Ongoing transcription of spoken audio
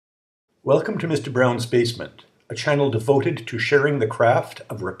Welcome to Mr. Brown's Basement, a channel devoted to sharing the craft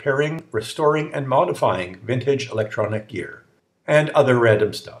of repairing, restoring, and modifying vintage electronic gear, and other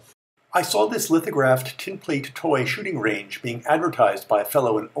random stuff. I saw this lithographed tinplate toy shooting range being advertised by a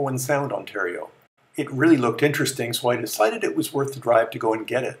fellow in Owen Sound, Ontario. It really looked interesting, so I decided it was worth the drive to go and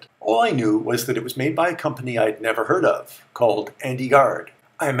get it. All I knew was that it was made by a company I'd never heard of, called Andy Gard.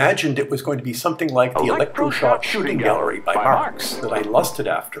 I imagined it was going to be something like the Electroshock Shooting Gallery by Marx that I lusted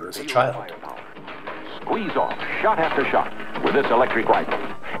after as a child. Squeeze off shot after shot with this electric rifle.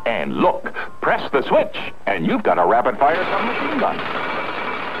 And look, press the switch, and you've got a rapid-fire submachine gun.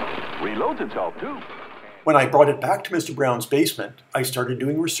 Reloads itself, too. When I brought it back to Mr. Brown's basement, I started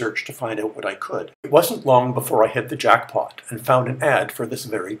doing research to find out what I could. It wasn't long before I hit the jackpot and found an ad for this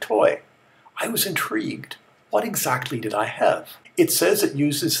very toy. I was intrigued. What exactly did I have? It says it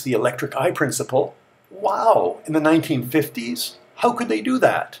uses the electric eye principle. Wow, in the 1950s? How could they do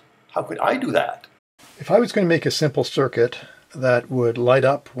that? How could I do that? If I was going to make a simple circuit that would light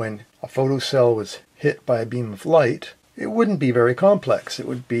up when a photocell was hit by a beam of light, it wouldn't be very complex. It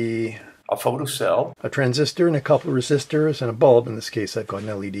would be a photocell, a transistor and a couple of resistors and a bulb. In this case, I've got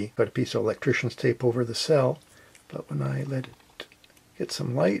an LED. Got a piece of electrician's tape over the cell. But when I let it get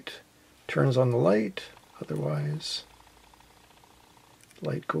some light, it turns on the light. Otherwise,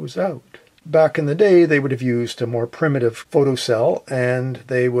 light goes out. Back in the day, they would have used a more primitive photocell, and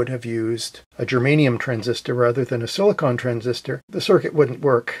they would have used a germanium transistor rather than a silicon transistor. The circuit wouldn't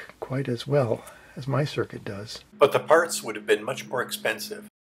work quite as well as my circuit does. But the parts would have been much more expensive.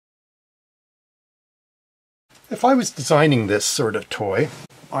 If I was designing this sort of toy,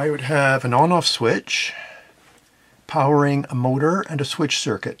 I would have an on-off switch powering a motor and a switch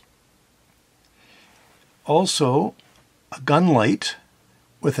circuit. Also, a gun light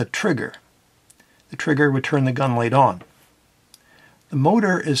with a trigger. The trigger would turn the gun light on. The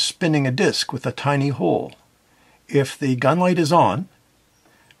motor is spinning a disc with a tiny hole. If the gun light is on,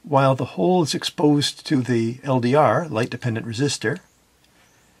 while the hole is exposed to the LDR, light-dependent resistor,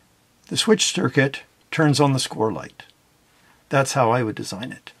 the switch circuit turns on the score light. That's how I would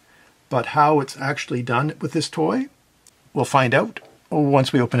design it. But how it's actually done with this toy, we'll find out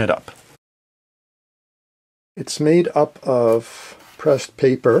once we open it up. It's made up of pressed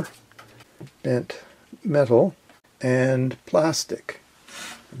paper, bent metal, and plastic.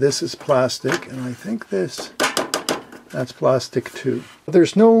 This is plastic, and I think that's plastic too.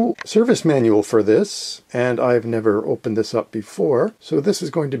 There's no service manual for this, and I've never opened this up before, so this is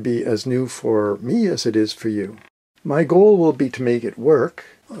going to be as new for me as it is for you. My goal will be to make it work.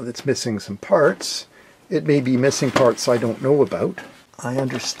 It's missing some parts. It may be missing parts I don't know about. I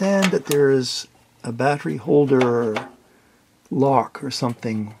understand that there is a battery holder lock or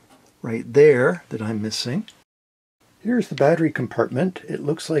something right there that I'm missing. Here's the battery compartment. It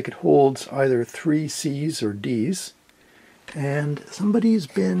looks like it holds either 3 C's or D's. And somebody's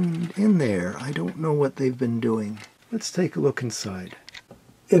been in there. I don't know what they've been doing. Let's take a look inside.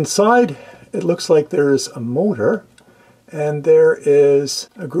 Inside, it looks like there's a motor, and there is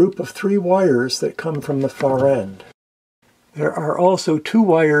a group of 3 wires that come from the far end. There are also 2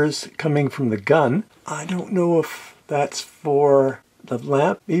 wires coming from the gun. I don't know if that's for the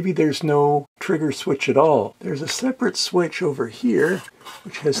lamp. Maybe there's no trigger switch at all. There's a separate switch over here,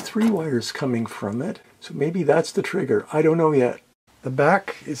 which has 3 wires coming from it. So maybe that's the trigger. I don't know yet. The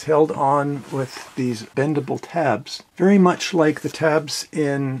back is held on with these bendable tabs, very much like the tabs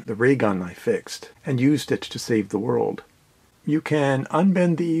in the ray gun I fixed and used it to save the world. You can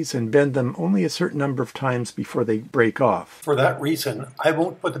unbend these and bend them only a certain number of times before they break off. For that reason, I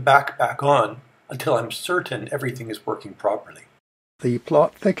won't put the back on until I'm certain everything is working properly. The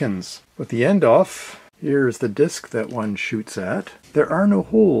plot thickens. With the end off, here's the disc that one shoots at. There are no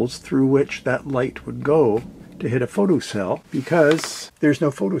holes through which that light would go to hit a photocell because there's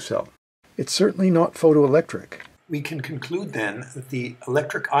no photocell. It's certainly not photoelectric. We can conclude then that the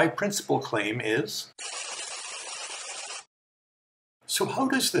electric eye principle claim is... So how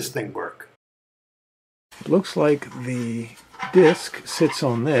does this thing work? It looks like the disc sits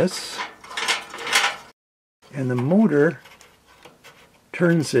on this, and the motor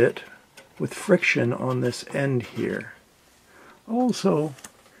turns it with friction on this end here. Also,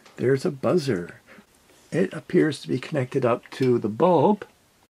 there's a buzzer. It appears to be connected up to the bulb.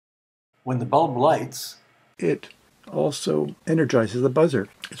 When the bulb lights, it also energizes the buzzer.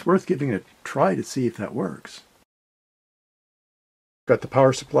 It's worth giving it a try to see if that works. Got the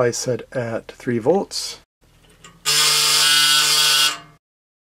power supply set at 3 volts.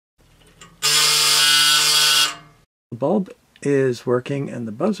 The bulb is working and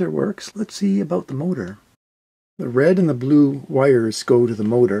the buzzer works. Let's see about the motor. The red and the blue wires go to the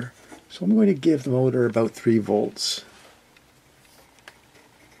motor. So I'm going to give the motor about 3 volts.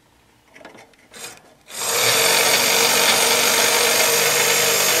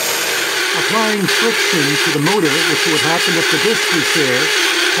 Applying friction to the motor, which would happen if the disc was there,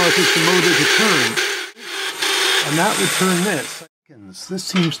 causes the motor to turn. And that would turn this. This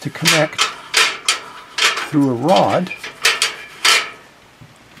seems to connect through a rod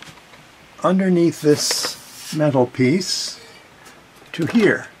underneath this metal piece to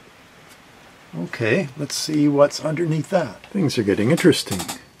here. Okay, let's see what's underneath that. Things are getting interesting.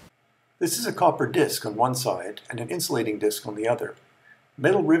 This is a copper disc on one side and an insulating disc on the other.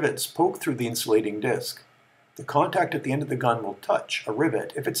 Metal rivets poke through the insulating disc. The contact at the end of the gun will touch a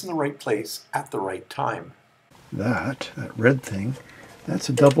rivet if it's in the right place at the right time. That red thing, that's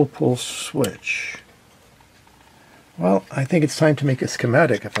a double pull switch. Well, I think it's time to make a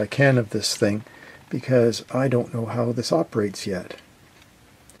schematic, if I can, of this thing, because I don't know how this operates yet.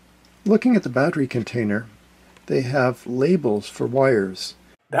 Looking at the battery container, they have labels for wires.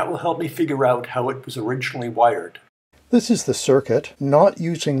 That will help me figure out how it was originally wired. This is the circuit, not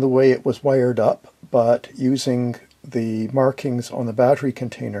using the way it was wired up, but using the markings on the battery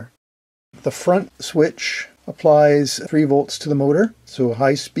container. The front switch applies 3 volts to the motor, so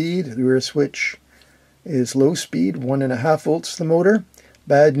high speed. The rear switch is low speed, 1.5 volts to the motor.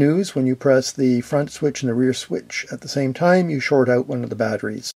 Bad news, when you press the front switch and the rear switch at the same time, you short out one of the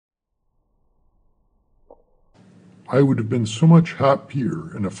batteries. I would have been so much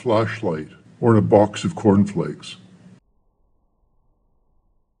happier in a flashlight or in a box of cornflakes.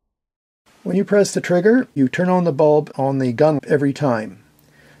 When you press the trigger, you turn on the bulb on the gun every time,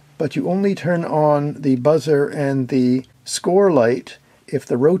 but you only turn on the buzzer and the score light if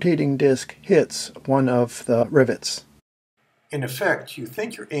the rotating disc hits one of the rivets. In effect, you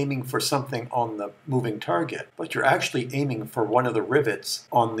think you're aiming for something on the moving target, but you're actually aiming for one of the rivets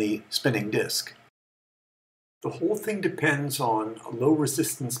on the spinning disc. The whole thing depends on a low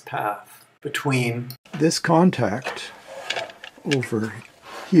resistance path between this contact over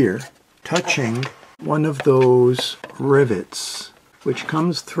here touching one of those rivets, which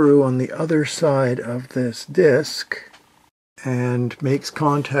comes through on the other side of this disc and makes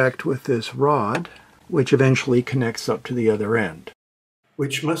contact with this rod, which eventually connects up to the other end.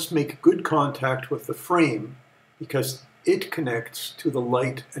 Which must make good contact with the frame because it connects to the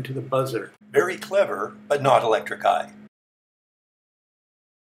light and to the buzzer. Very clever, but not electric eye.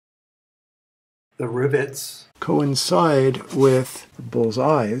 The rivets coincide with the bull's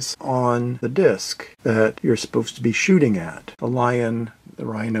eyes on the disc that you're supposed to be shooting at. The lion, the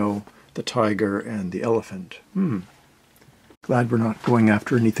rhino, the tiger, and the elephant. Glad we're not going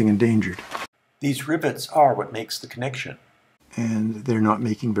after anything endangered. These rivets are what makes the connection. And they're not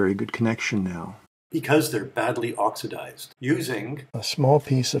making very good connection now. Because they're badly oxidized. Using a small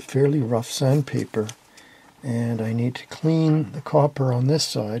piece of fairly rough sandpaper, and I need to clean the copper on this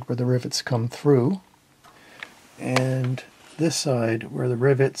side where the rivets come through, and this side where the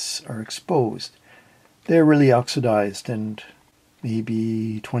rivets are exposed. They're really oxidized and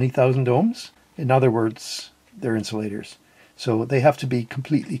maybe 20,000 ohms. In other words, they're insulators. So they have to be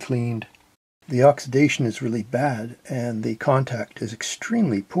completely cleaned. The oxidation is really bad and the contact is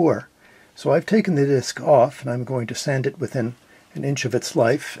extremely poor. So I've taken the disc off and I'm going to sand it within an inch of its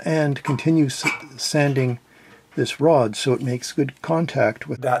life and continue sanding this rod so it makes good contact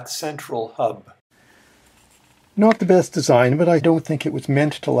with that central hub. Not the best design, but I don't think it was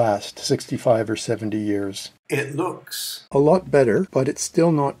meant to last 65 or 70 years. It looks a lot better, but it's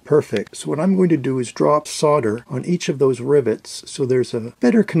still not perfect. So what I'm going to do is drop solder on each of those rivets so there's a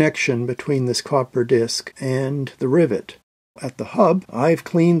better connection between this copper disc and the rivet. At the hub, I've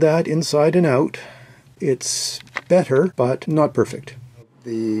cleaned that inside and out. It's better, but not perfect.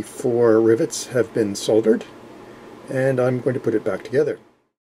 The 4 rivets have been soldered, and I'm going to put it back together.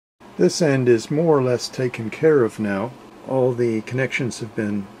 This end is more or less taken care of now. All the connections have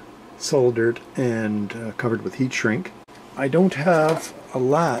been soldered and covered with heat shrink. I don't have a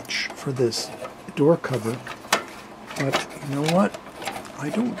latch for this door cover, but you know what? I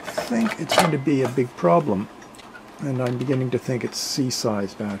don't think it's going to be a big problem. And I'm beginning to think it's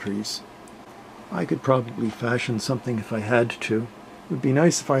C-size batteries. I could probably fashion something if I had to. It would be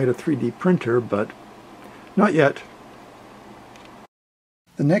nice if I had a 3D printer, but not yet.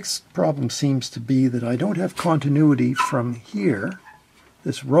 The next problem seems to be that I don't have continuity from here,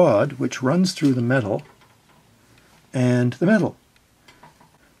 this rod, which runs through the metal, and the metal.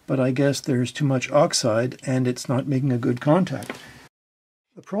 But I guess there's too much oxide and it's not making a good contact.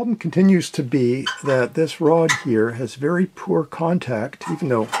 The problem continues to be that this rod here has very poor contact, even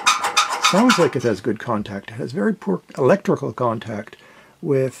though it sounds like it has good contact. It has very poor electrical contact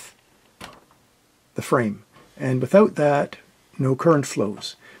with the frame. And without that, no current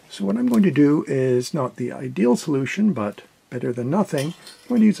flows. So what I'm going to do is not the ideal solution, but better than nothing. I'm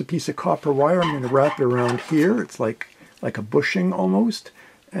going to use a piece of copper wire. I'm going to wrap it around here. It's like a bushing almost.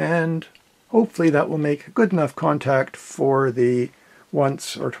 And hopefully that will make good enough contact for the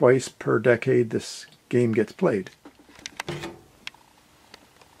once or twice per decade this game gets played.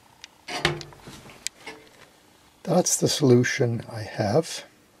 That's the solution I have.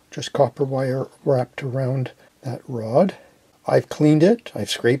 Just copper wire wrapped around that rod. I've cleaned it, I've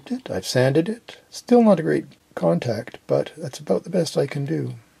scraped it, I've sanded it. Still not a great contact, but that's about the best I can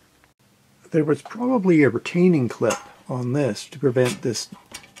do. There was probably a retaining clip on this to prevent this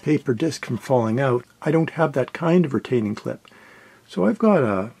paper disc from falling out. I don't have that kind of retaining clip. So I've got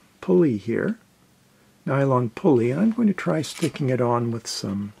a pulley here, nylon pulley, and I'm going to try sticking it on with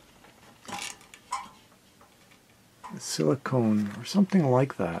some silicone or something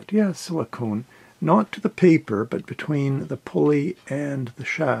like that. Yeah, silicone. Not to the paper, but between the pulley and the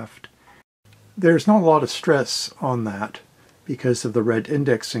shaft. There's not a lot of stress on that because of the red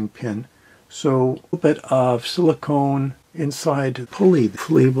indexing pin. So a little bit of silicone inside the pulley. The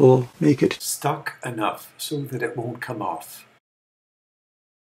pulley will make it stuck enough so that it won't come off.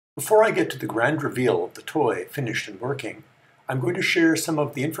 Before I get to the grand reveal of the toy finished and working, I'm going to share some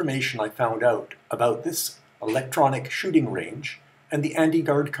of the information I found out about this electronic shooting range and the Andy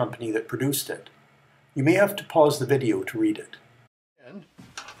Gard company that produced it. You may have to pause the video to read it.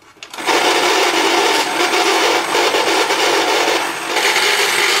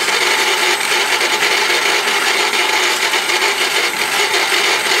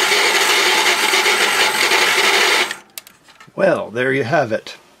 Well, there you have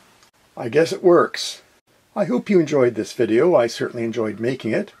it. I guess it works. I hope you enjoyed this video. I certainly enjoyed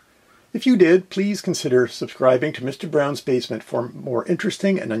making it. If you did, please consider subscribing to Mr. Brown's Basement for more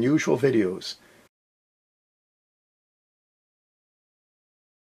interesting and unusual videos.